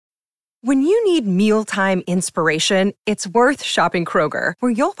When you need mealtime inspiration, it's worth shopping Kroger,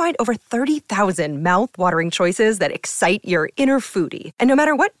 where you'll find over 30,000 mouth-watering choices that excite your inner foodie. And no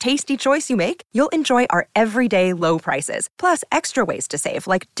matter what tasty choice you make, you'll enjoy our everyday low prices, plus extra ways to save,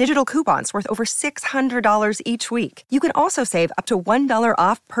 like digital coupons worth over $600 each week. You can also save up to $1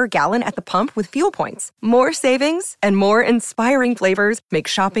 off per gallon at the pump with fuel points. More savings and more inspiring flavors make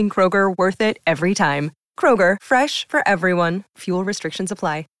shopping Kroger worth it every time. Kroger, fresh for everyone. Fuel restrictions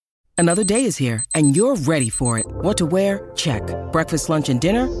apply. Another day is here, and you're ready for it. What to wear? Check. Breakfast, lunch, and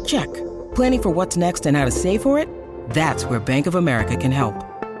dinner? Check. Planning for what's next and how to save for it? That's where Bank of America can help.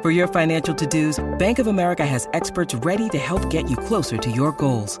 For your financial to-dos, Bank of America has experts ready to help get you closer to your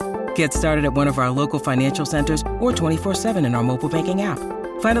goals. Get started at one of our local financial centers or 24/7 in our mobile banking app.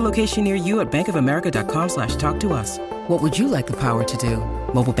 Find a location near you at bankofamerica.com/talktous. What would you like the power to do?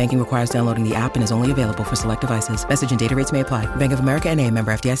 Mobile banking requires downloading the app and is only available for select devices. Message and data rates may apply. Bank of America N.A.,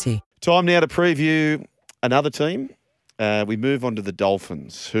 member FDIC. Time now to preview another team. We move on to the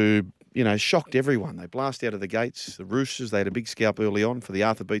Dolphins, who, shocked everyone. They blast out of the gates. The Roosters, they had a big scalp early on for the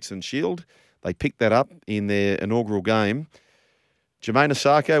Arthur Beetson Shield. They picked that up in their inaugural game. Jermaine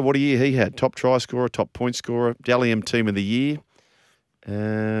Asako, what a year he had. Top try scorer, top point scorer, Dally M Team of the Year.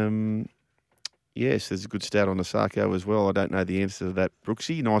 Yes, there's a good stat on Asako as well. I don't know the answer to that,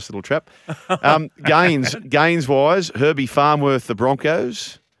 Brooksy. Nice little trap. Gains-wise, Herbie Farmworth, the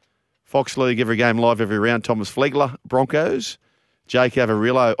Broncos. Fox League, every game live, every round. Thomas Flegler, Broncos. Jake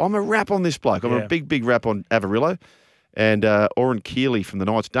Avarillo. I'm a rap on this bloke. I'm a big rap on Avarillo. And Oren Keeley from the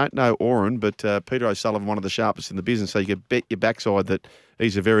Knights. Don't know Oren, but Peter O'Sullivan, one of the sharpest in the business, so you can bet your backside that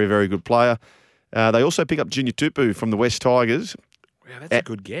he's a very, very good player. They also pick up Junior Tupu from the West Tigers. Wow, that's a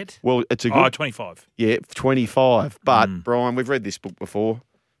good get. Well, it's a good... 25. Yeah, 25. But, Brian, we've read this book before.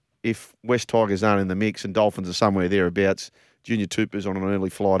 If West Tigers aren't in the mix and Dolphins are somewhere thereabouts, Junior Tupu's on an early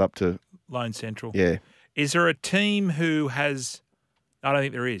flight up to... Lone Central. Yeah. Is there a team who has... I don't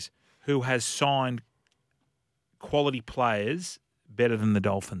think there is. Who has signed quality players better than the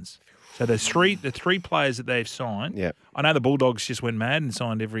Dolphins? So the three players that they've signed... Yeah. I know the Bulldogs just went mad and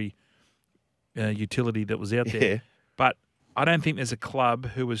signed every utility that was out there. Yeah. But... I don't think there's a club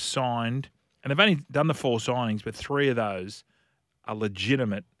who has signed, and they've only done the 4 signings, but 3 of those are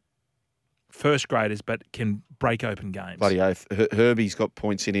legitimate first graders, but can break open games. Bloody oath. Herbie's got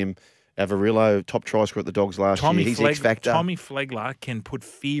points in him. Avarillo, top try scorer at the Dogs last year. He's X-Factor. Tommy Flegler can put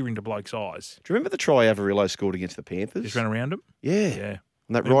fear into blokes' eyes. Do you remember the try Avarillo scored against the Panthers? Just ran around him? Yeah. Yeah.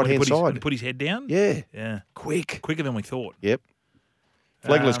 On that right-hand side. When he put his head down? Yeah. Yeah. Quicker than we thought. Yep.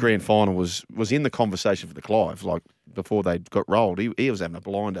 Flegler's grand final was in the conversation for the Clive, like before they got rolled. He was having a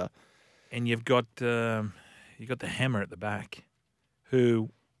blinder. And you've got the Hammer at the back, who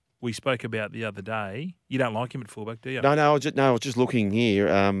we spoke about the other day. You don't like him at fullback, do you? No. I was just looking here.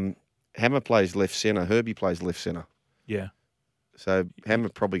 Hammer plays left centre. Herbie plays left centre. Yeah. So Hammer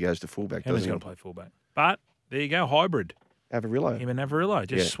probably goes to fullback. Hammer's got to play fullback. But there you go, hybrid. Avarillo. Him and Avarillo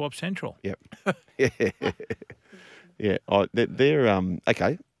just swap central. Yep. Yeah. Yeah, they're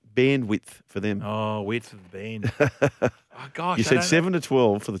okay. Bandwidth for them. Oh, width of the band. Oh gosh, you said 7 to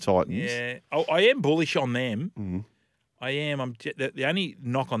 12 for the Titans. Yeah, I am bullish on them. Mm-hmm. I am. The only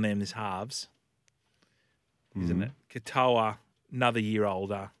knock on them is halves, isn't it? Katoa, another year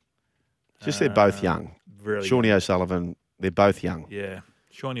older. Just they're both young. Really Shawnee young. O'Sullivan, they're both young. Yeah,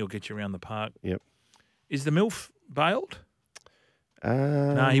 Shawnee will get you around the park. Yep. Is the MILF bailed?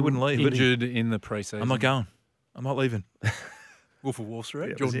 No, he wouldn't leave. Injured in the preseason. I'm not going. I'm not leaving. Wolf of Wall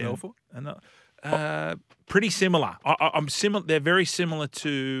Street, Yeah, Jordan yeah. Belfort. Pretty similar. I'm similar. They're very similar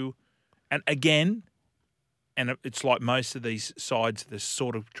to, and again, and it's like most of these sides. They're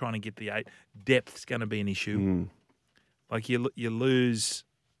sort of trying to get the 8. Depth's going to be an issue. Like you lose,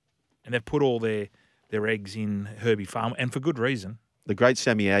 and they've put all their eggs in Herbie Farm, and for good reason. The great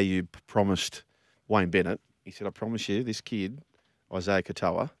Sammy Ayu promised Wayne Bennett. He said, "I promise you, this kid, Isaiah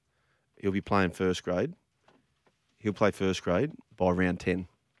Katoa, he'll be playing first grade. He'll play first grade by round 10.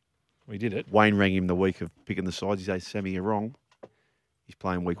 We did it. Wayne rang him the week of picking the sides. He said, "Sammy, you're wrong. He's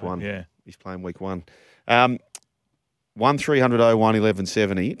playing week 1. Yeah. He's playing week 1.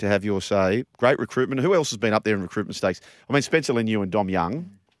 1-300-01-1170 to have your say. Great recruitment. Who else has been up there in recruitment stakes? I mean, Spencer Leniu and Dom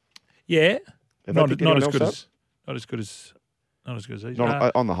Young. Yeah. Have they picked anyone else up? Not as good as these.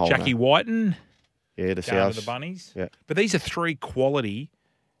 Not on the whole. Jackie no. Whiten. Yeah, the Going South. to the Bunnies. Yeah. But these are 3 quality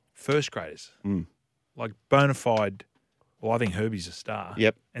first graders. Mm. Like bona fide. Well, I think Herbie's a star.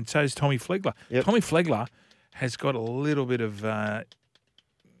 Yep. And so is Tommy Flegler. Yep. Tommy Flegler has got a little bit of, I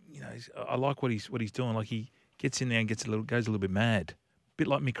like what he's doing. Like he gets in there and goes a little bit mad. Bit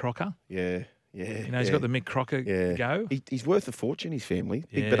like Mick Crocker. Yeah. Yeah. He's got the Mick Crocker go. He's worth a fortune, his family.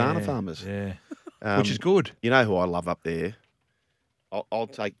 Big banana farmers. Yeah. Which is good. You know who I love up there? I'll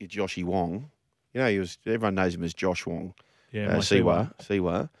take you Joshy Wong. You know, everyone knows him as Josh Wong. Yeah, Siwa.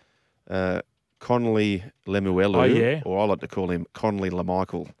 Connolly Lemuelu. Oh, yeah. Or I like to call him Connolly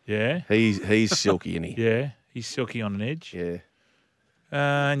LeMichael. Yeah. He's silky, isn't he? Yeah. He's silky on an edge. Yeah.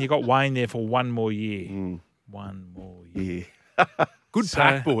 And you got Wayne there for one more year. One more year. Yeah. Good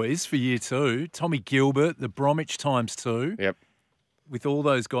pack, boys, for year 2. Tommy Gilbert, the Bromwich times 2. Yep. With all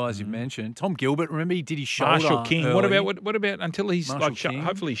those guys you've mentioned. Tom Gilbert, remember he did his shoulder Marshall King. early. What about until he's Marshall King.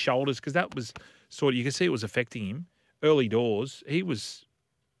 hopefully shoulders, because that was sort of, you can see it was affecting him early doors.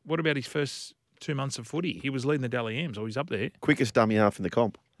 What about his first 2 months of footy? He was leading the Dally M's, or he's up there. Quickest dummy half in the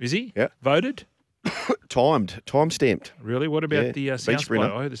comp. Is he? Yeah. Voted? Time stamped. Really? What about the South sprinter.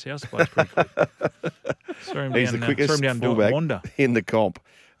 bloke? I heard the South bloke's pretty quick. Saw him He's down, the quickest saw him down fullback Wanda. in the comp.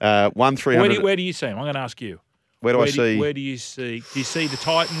 1-300. Where do you see him? I'm going to ask you. Where do I see? Where do you see? Do you see the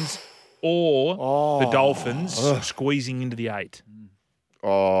Titans or the Dolphins squeezing into the 8?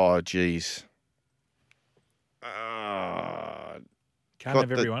 Oh, geez. Can't got have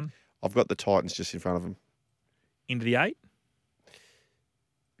the- everyone. I've got the Titans just in front of them. Into the 8?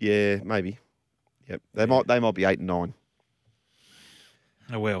 Yeah, maybe. Yep. They might be 8 and 9.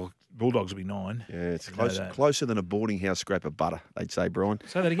 Oh, well, Bulldogs will be 9. Yeah, it's I know that. closer than a boarding house scrap of butter, they'd say, Brian.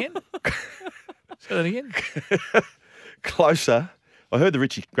 Say that again. Say that again. Closer. I heard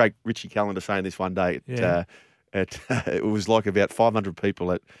the great Richie Callender saying this one day. It was like about 500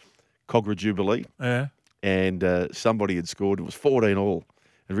 people at Cogra Jubilee, Yeah. and somebody had scored. It was 14 all.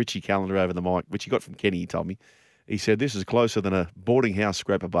 And Richie Callender over the mic, which he got from Kenny, he told me. He said, this is closer than a boarding house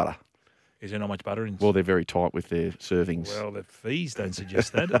scrap of butter. Is there not much butter in? Well, they're very tight with their servings. Well, the fees don't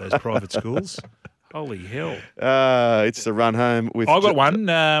suggest that at those private schools. Holy hell. It's the run home with... I got one.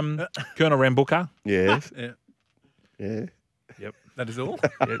 Colonel Rambuka. Yes. Yeah. Yeah. Yep. That is all?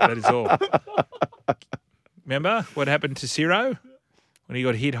 Yeah, that is all. Remember what happened to Ciro when he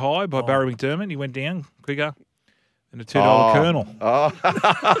got hit high by Barry McDermott? He went down quicker than a $2 Colonel.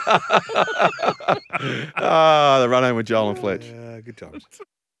 The run home with Joel and Fletch. Good times.